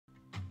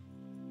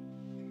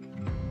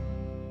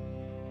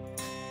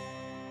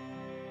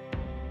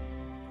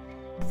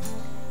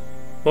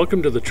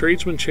Welcome to the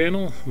Tradesman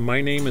channel. My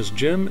name is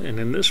Jim, and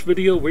in this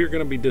video we're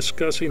going to be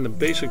discussing the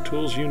basic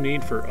tools you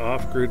need for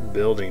off-grid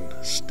building.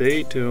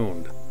 Stay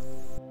tuned.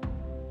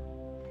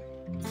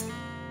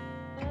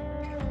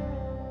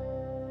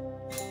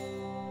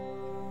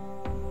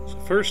 So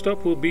first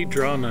up will be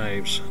draw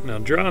knives. Now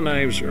draw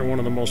knives are one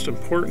of the most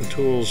important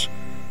tools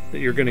that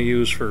you're going to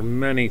use for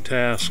many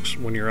tasks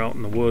when you're out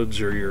in the woods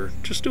or you're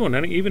just doing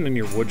any, even in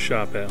your wood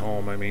shop at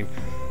home. I mean,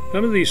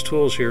 none of these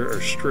tools here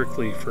are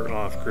strictly for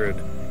off-grid.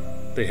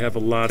 They have a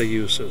lot of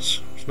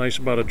uses. What's nice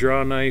about a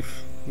draw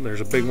knife, there's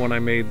a big one I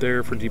made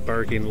there for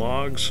debarking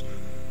logs.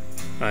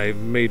 I've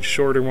made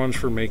shorter ones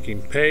for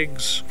making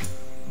pegs.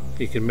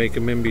 You can make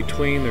them in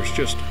between. There's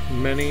just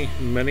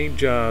many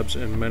jobs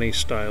and many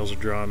styles of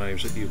draw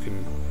knives that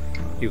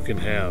you can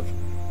have.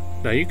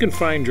 Now you can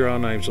find draw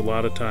knives a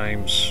lot of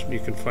times.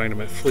 You can find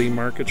them at flea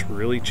markets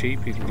really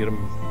cheap. You can get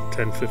them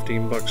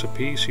 10-15 bucks a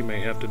piece. You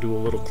may have to do a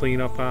little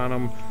cleanup on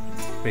them,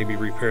 maybe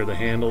repair the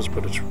handles,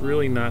 but it's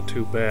really not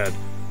too bad.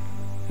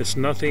 It's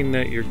nothing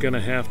that you're going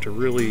to have to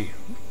really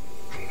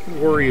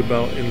worry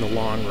about in the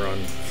long run,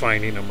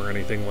 finding them or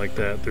anything like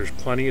that. There's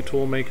plenty of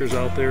tool makers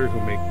out there who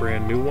make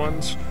brand new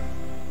ones.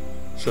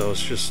 So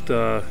it's just,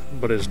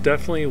 but it's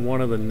definitely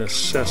one of the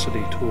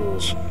necessity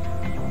tools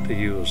to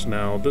use.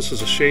 Now this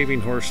is a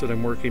shaving horse that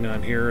I'm working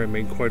on here. I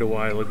made quite a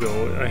while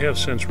ago. I have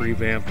since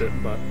revamped it,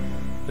 but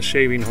a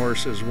shaving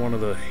horse is one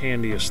of the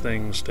handiest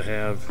things to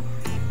have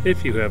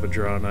if you have a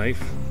draw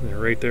knife.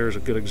 And right there is a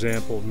good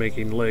example of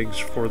making legs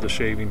for the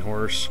shaving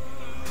horse.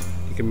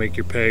 You can make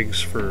your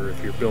pegs for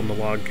if you're building a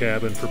log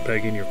cabin for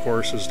pegging your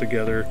horses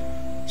together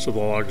so the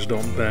logs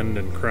don't bend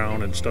and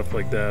crown and stuff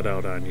like that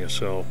out on you.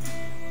 So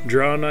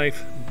draw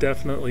knife,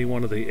 definitely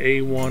one of the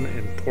A1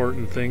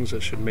 important things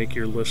that should make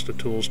your list of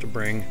tools to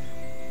bring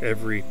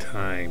every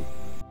time.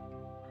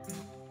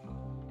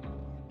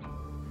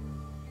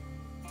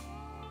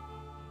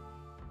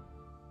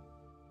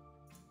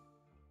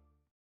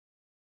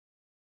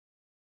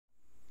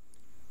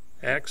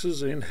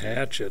 Axes and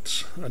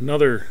hatchets,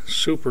 another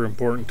super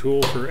important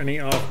tool for any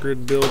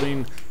off-grid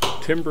building,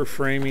 timber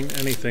framing,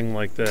 anything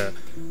like that.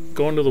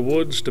 Going to the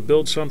woods to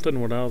build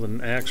something without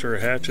an axe or a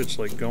hatchet is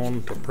like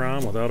going to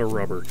prom without a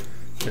rubber.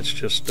 It's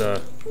just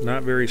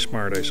not very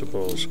smart, I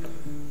suppose.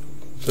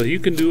 So you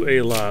can do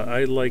a lot.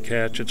 I like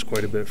hatchets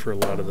quite a bit for a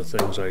lot of the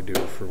things I do.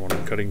 For when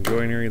I'm cutting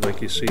joinery,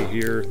 like you see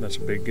here, that's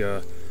a big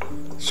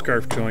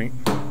scarf joint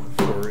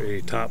for a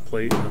top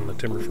plate on the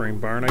timber frame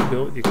barn I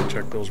built. You can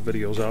check those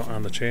videos out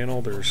on the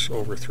channel. There's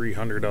over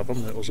 300 of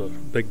them. That was a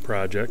big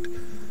project.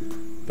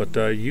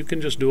 But you can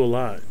just do a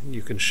lot.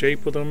 You can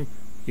shape with them.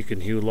 You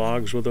can hew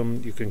logs with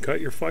them. You can cut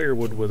your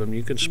firewood with them.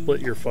 You can split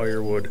your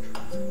firewood.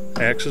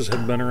 Axes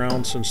have been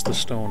around since the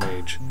Stone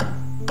Age.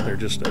 They're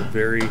just a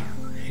very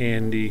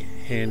handy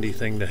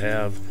thing to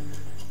have.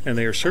 And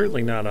they are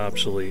certainly not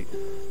obsolete.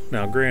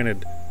 Now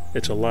granted,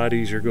 it's a lot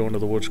easier going to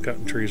the woods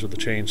cutting trees with a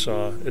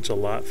chainsaw. It's a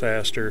lot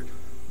faster.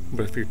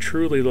 But if you're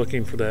truly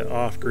looking for that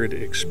off-grid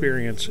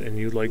experience and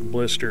you like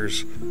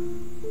blisters,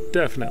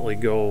 definitely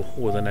go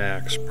with an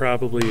axe.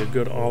 Probably a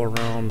good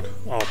all-around,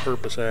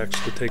 all-purpose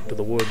axe to take to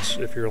the woods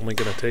if you're only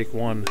going to take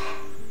one.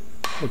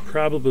 Would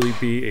probably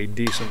be a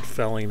decent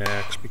felling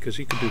axe because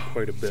you can do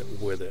quite a bit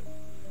with it.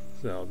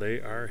 So they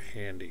are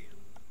handy.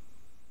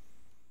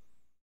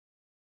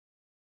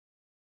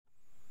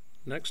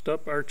 Next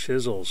up are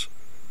chisels.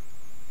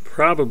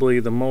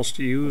 Probably the most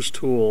used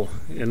tool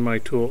in my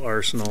tool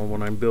arsenal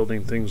when I'm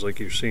building things like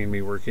you're seeing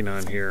me working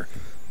on here.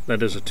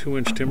 That is a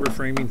 2-inch timber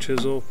framing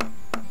chisel.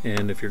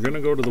 And if you're going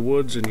to go to the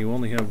woods and you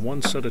only have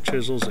one set of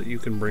chisels that you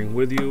can bring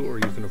with you or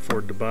you can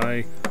afford to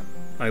buy,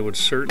 I would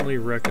certainly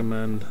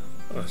recommend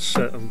a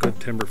set of good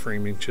timber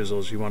framing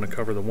chisels. You want to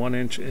cover the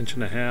 1-inch,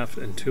 1.5-inch,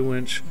 and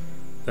 2-inch.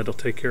 That'll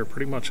take care of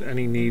pretty much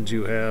any needs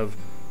you have.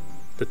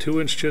 The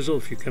 2-inch chisel,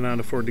 if you cannot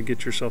afford to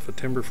get yourself a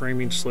timber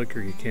framing slick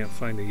or you can't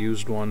find a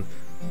used one,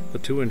 the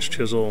 2-inch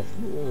chisel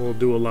will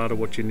do a lot of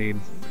what you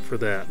need for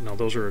that. Now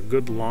those are a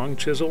good long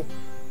chisel.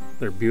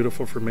 They're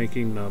beautiful for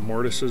making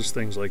mortises,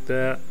 things like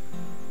that.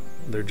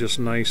 They're just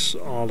nice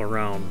all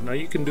around. Now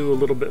you can do a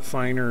little bit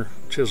finer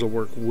chisel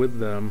work with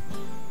them.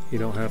 You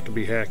don't have to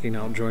be hacking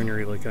out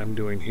joinery like I'm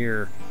doing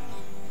here.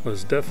 But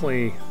it's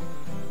definitely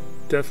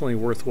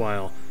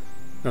worthwhile.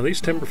 Now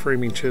these timber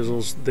framing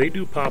chisels, they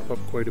do pop up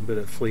quite a bit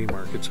at flea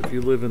markets. If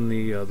you live in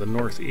the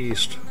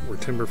Northeast, where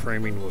timber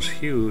framing was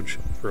huge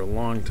for a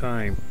long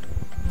time,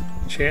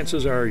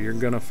 chances are you're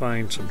going to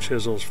find some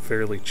chisels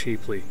fairly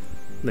cheaply.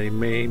 They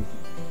may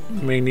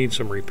need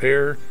some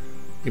repair.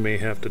 You may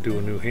have to do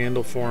a new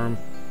handle for them,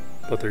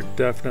 but they're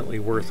definitely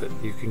worth it.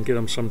 You can get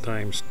them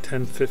sometimes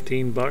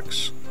 10-15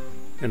 bucks,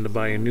 and to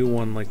buy a new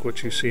one like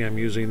what you see I'm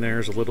using there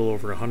is a little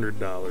over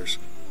 $100.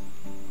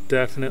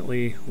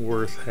 Definitely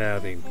worth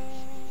having.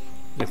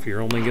 If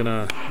you're only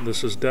gonna,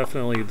 this is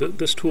definitely,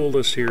 this tool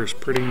list here is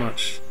pretty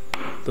much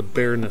the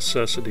bare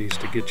necessities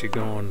to get you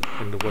going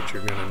into what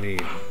you're gonna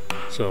need.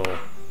 So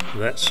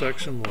that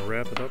section will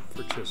wrap it up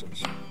for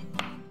chisels.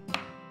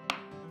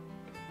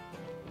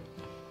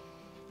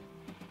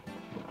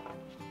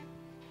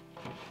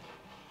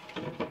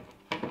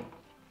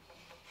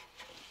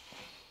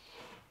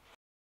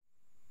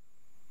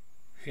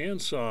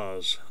 Hand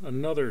saws,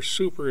 another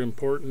super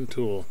important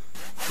tool,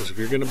 because if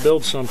you're going to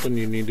build something,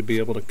 you need to be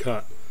able to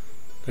cut.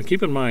 Now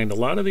keep in mind, a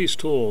lot of these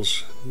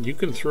tools, you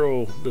can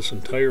throw this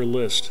entire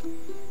list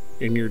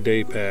in your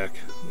day pack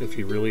if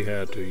you really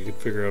had to. You could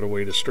figure out a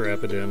way to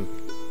strap it in,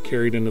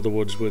 carry it into the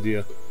woods with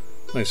you.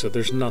 Like I said,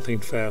 there's nothing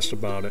fast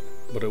about it,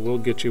 but it will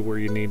get you where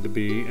you need to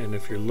be, and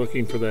if you're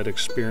looking for that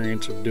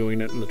experience of doing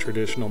it in the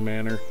traditional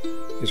manner,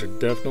 these are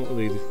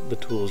definitely the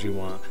tools you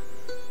want.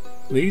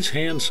 These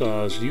hand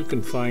saws, you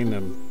can find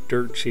them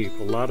dirt cheap,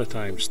 a lot of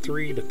times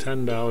 $3 to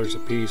 $10 a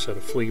piece at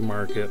a flea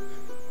market.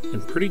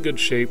 In pretty good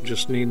shape,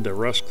 just need the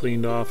rust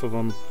cleaned off of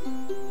them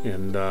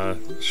and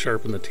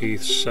sharpen the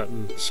teeth,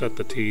 set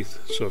the teeth.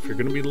 So if you're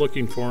going to be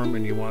looking for them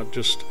and you want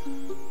just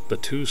the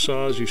two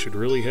saws you should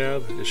really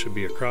have, it should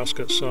be a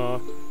crosscut saw,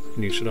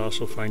 and you should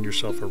also find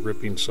yourself a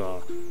ripping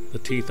saw. The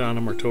teeth on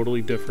them are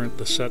totally different,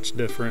 the set's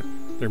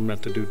different, they're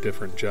meant to do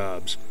different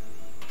jobs.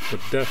 But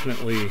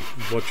definitely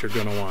what you're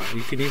going to want.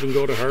 You can even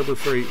go to Harbor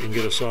Freight and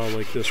get a saw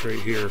like this right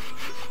here,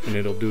 and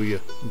it'll do you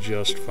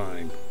just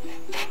fine.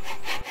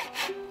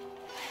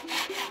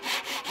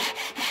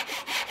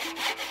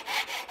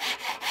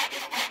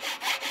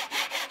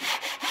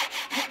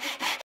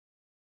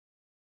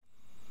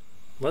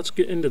 Let's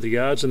get into the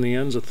odds and the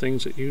ends of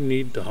things that you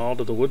need to haul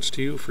to the woods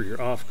to you for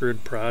your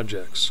off-grid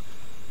projects.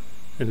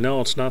 And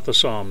no, it's not the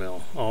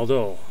sawmill,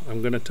 although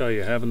I'm going to tell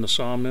you, having the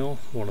sawmill,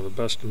 one of the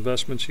best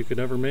investments you could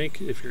ever make.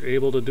 If you're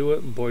able to do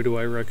it, boy do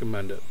I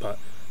recommend it. But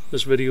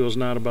this video is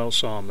not about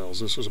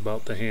sawmills, this is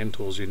about the hand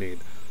tools you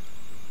need.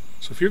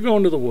 So if you're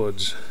going to the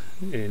woods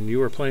and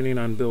you are planning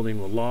on building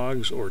with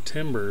logs or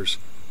timbers,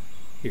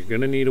 you're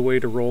going to need a way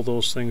to roll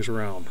those things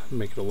around,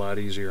 make it a lot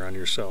easier on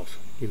yourself.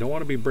 You don't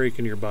want to be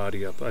breaking your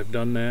body up. I've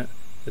done that.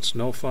 It's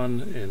no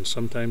fun, and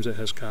sometimes it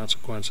has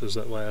consequences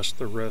that last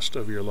the rest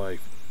of your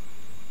life.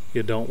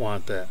 You don't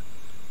want that.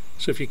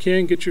 So if you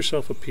can, get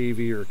yourself a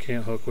PV or a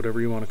cant hook, whatever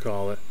you want to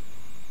call it,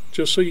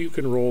 just so you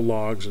can roll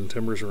logs and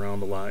timbers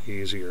around a lot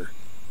easier.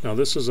 Now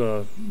this is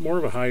a more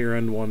of a higher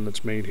end one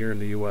that's made here in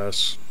the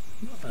US.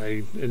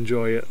 I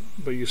enjoy it,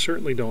 but you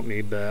certainly don't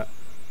need that.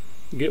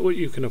 Get what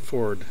you can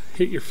afford.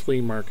 Hit your flea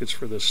markets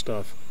for this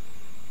stuff.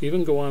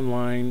 Even go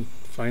online,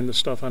 find the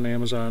stuff on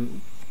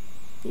Amazon,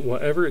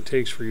 whatever it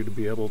takes for you to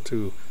be able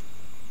to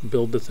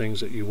build the things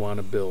that you want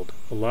to build.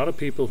 A lot of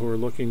people who are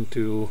looking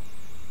to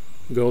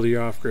go the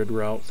off-grid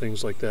route,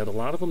 things like that, a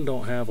lot of them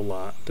don't have a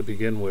lot to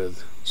begin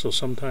with, so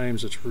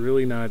sometimes it's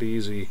really not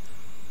easy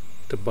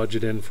to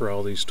budget in for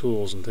all these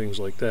tools and things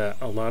like that.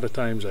 A lot of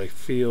times I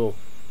feel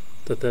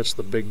that that's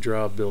the big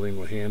draw of building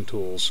with hand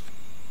tools,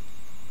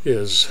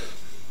 is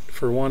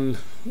for one,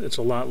 it's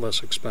a lot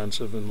less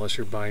expensive unless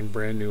you're buying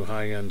brand new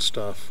high-end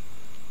stuff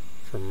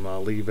from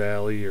Lee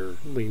Valley or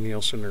Lee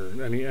Nielsen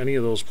or any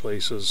of those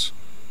places.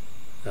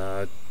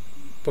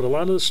 But a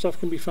lot of this stuff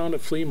can be found at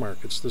flea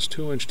markets. This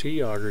 2-inch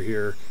T-auger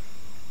here,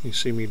 you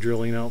see me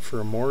drilling out for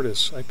a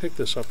mortise. I picked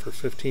this up for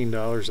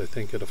 $15, I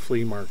think, at a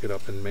flea market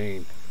up in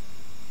Maine.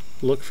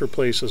 Look for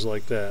places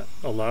like that.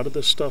 A lot of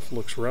this stuff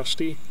looks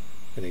rusty,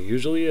 and it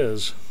usually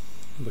is,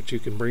 but you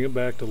can bring it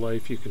back to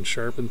life, you can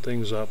sharpen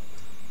things up,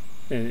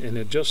 and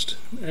it just,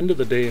 end of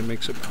the day, it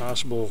makes it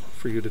possible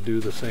for you to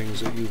do the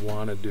things that you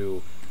want to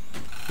do,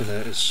 and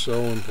that is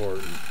so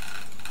important.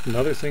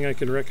 Another thing I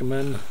can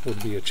recommend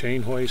would be a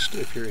chain hoist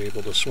if you're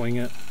able to swing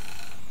it,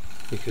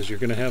 because you're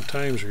going to have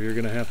times where you're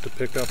going to have to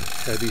pick up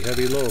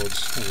heavy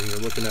loads. I mean, you're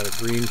looking at a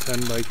green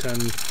 10 by 10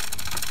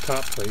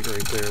 top plate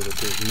right there, but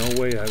there's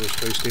no way I was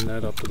hoisting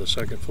that up to the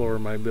second floor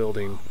of my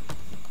building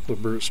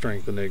with brute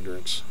strength and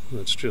ignorance.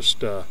 That's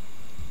just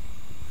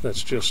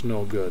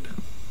no good.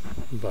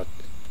 But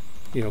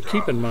you know,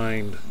 keep in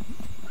mind,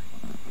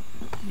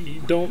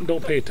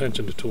 don't pay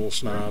attention to tool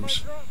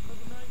snobs.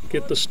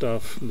 Get the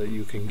stuff that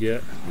you can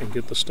get, and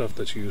get the stuff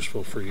that's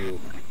useful for you.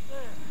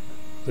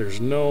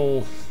 There's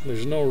no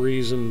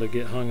reason to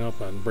get hung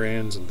up on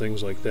brands and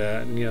things like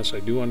that. And yes, I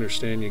do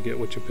understand you get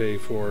what you pay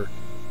for,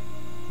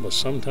 but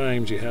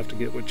sometimes you have to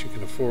get what you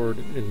can afford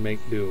and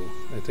make do.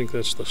 I think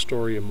that's the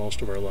story of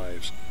most of our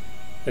lives.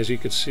 As you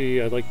can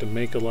see, I like to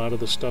make a lot of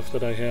the stuff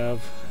that I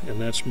have,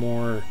 and that's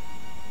more,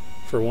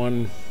 for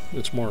one,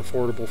 it's more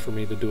affordable for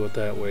me to do it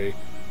that way.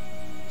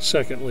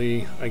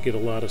 Secondly, I get a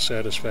lot of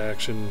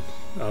satisfaction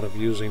out of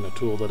using a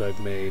tool that I've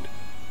made.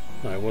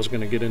 I was going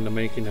to get into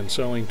making and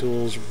selling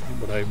tools,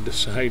 but I've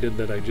decided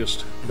that I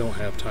just don't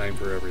have time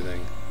for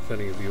everything. If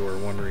any of you are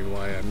wondering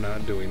why I'm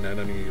not doing that,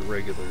 any of you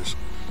regulars.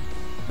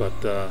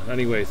 But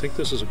anyway, I think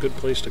this is a good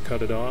place to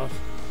cut it off.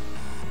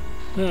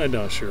 I'm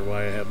not sure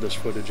why I have this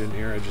footage in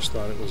here. I just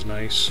thought it was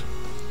nice.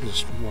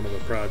 Just one of the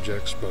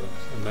projects, but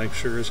a knife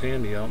sure is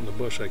handy out in the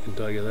bush, I can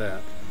tell you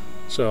that.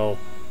 So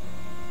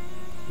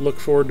look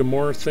forward to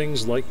more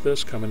things like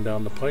this coming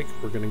down the pike.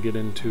 We're going to get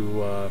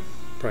into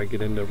probably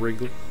get into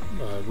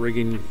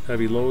rigging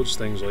heavy loads,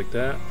 things like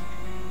that,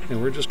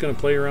 and we're just going to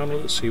play around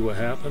with it, see what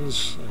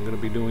happens. I'm going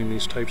to be doing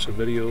these types of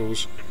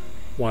videos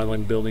while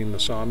I'm building the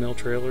sawmill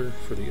trailer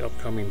for the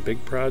upcoming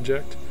big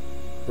project.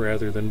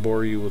 rather than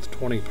bore you with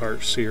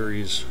 20-part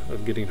series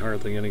of getting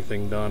hardly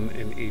anything done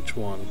in each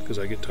one, because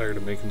I get tired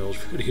of making those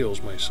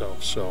videos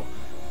myself. So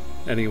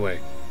anyway,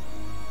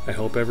 I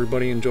hope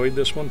everybody enjoyed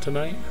this one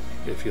tonight.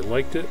 If you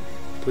liked it,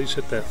 please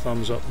hit that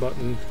thumbs up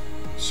button,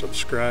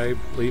 subscribe,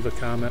 leave a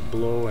comment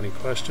below. Any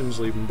questions,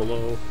 leave them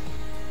below.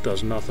 It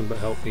does nothing but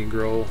help me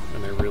grow,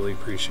 and I really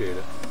appreciate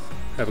it.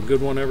 Have a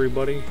good one,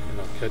 everybody, and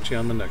I'll catch you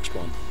on the next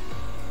one.